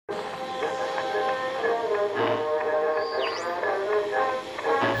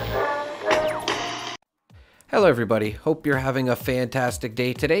Hello everybody, hope you're having a fantastic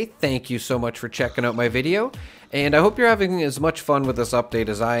day today. Thank you so much for checking out my video, and I hope you're having as much fun with this update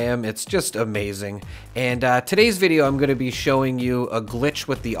as I am. It's just amazing. And today's video I'm going to be showing you a glitch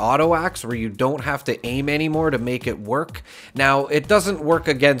with the auto axe where you don't have to aim anymore to make it work. Now it doesn't work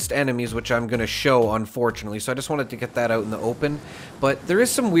against enemies, which I'm going to show unfortunately, so I just wanted to get that out in the open. But there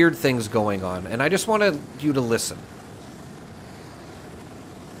is some weird things going on, and I just wanted you to listen.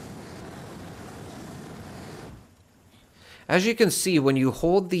 As you can see, when you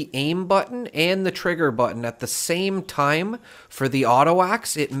hold the aim button and the trigger button at the same time for the auto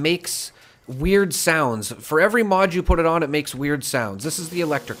axe, it makes weird sounds. For every mod you put it on, it makes weird sounds. This is the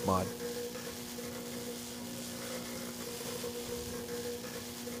electric mod.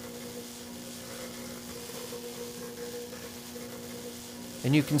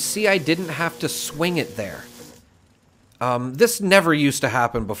 And you can see I didn't have to swing it there. This never used to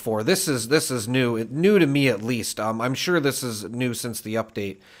happen before. This is new. New to me at least. I'm sure this is new since the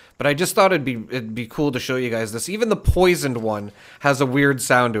update, but I just thought it'd be cool to show you guys this. Even the poisoned one has a weird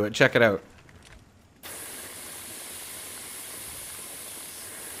sound to it. Check it out.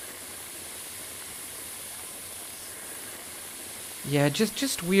 Yeah,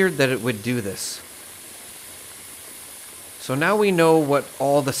 just weird that it would do this. So now we know what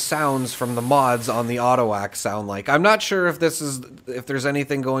all the sounds from the mods on the auto axe sound like. I'm not sure if there's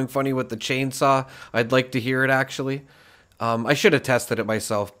anything going funny with the chainsaw. I'd like to hear it actually. I should have tested it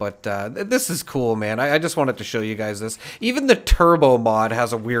myself, but this is cool, man. I just wanted to show you guys this. Even the turbo mod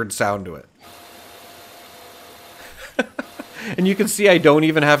has a weird sound to it. And you can see I don't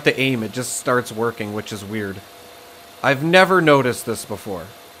even have to aim. It just starts working, which is weird. I've never noticed this before.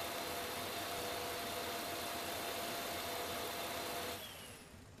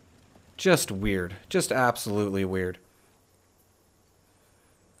 Just weird. Just absolutely weird.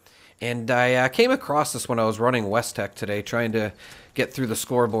 And I came across this when I was running Westech today, trying to get through the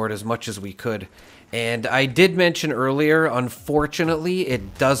scoreboard as much as we could. And I did mention earlier, unfortunately,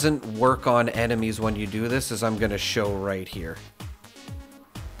 it doesn't work on enemies when you do this, as I'm going to show right here.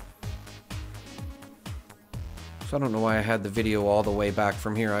 So I don't know why I had the video all the way back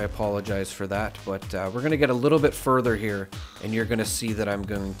from here. I apologize for that, but we're going to get a little bit further here, and you're going to see that I'm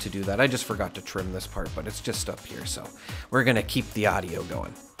going to do that. I just forgot to trim this part, but it's just up here, so we're going to keep the audio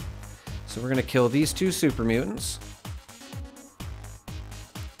going. So we're going to kill these two super mutants.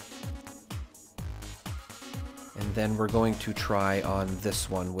 And then we're going to try on this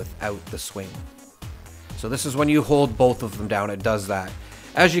one without the swing. So this is when you hold both of them down, it does that.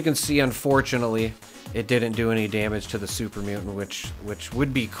 As you can see, unfortunately, it didn't do any damage to the super mutant, which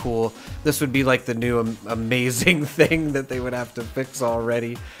would be cool. This would be like the new amazing thing that they would have to fix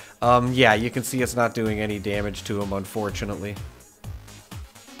already. Yeah, you can see it's not doing any damage to him, unfortunately.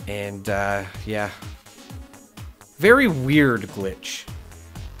 And yeah, very weird glitch.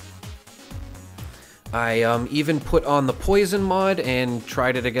 I even put on the poison mod and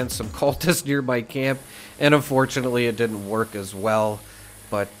tried it against some cultists near my camp, and unfortunately it didn't work as well.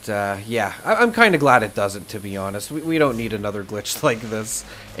 But, yeah, I'm kind of glad it doesn't, to be honest. We don't need another glitch like this,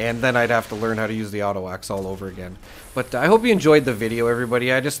 and then I'd have to learn how to use the auto axe all over again. But I hope you enjoyed the video,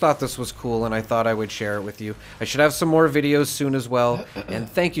 everybody. I just thought this was cool, and I thought I would share it with you. I should have some more videos soon as well, and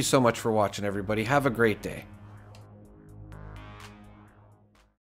thank you so much for watching, everybody. Have a great day.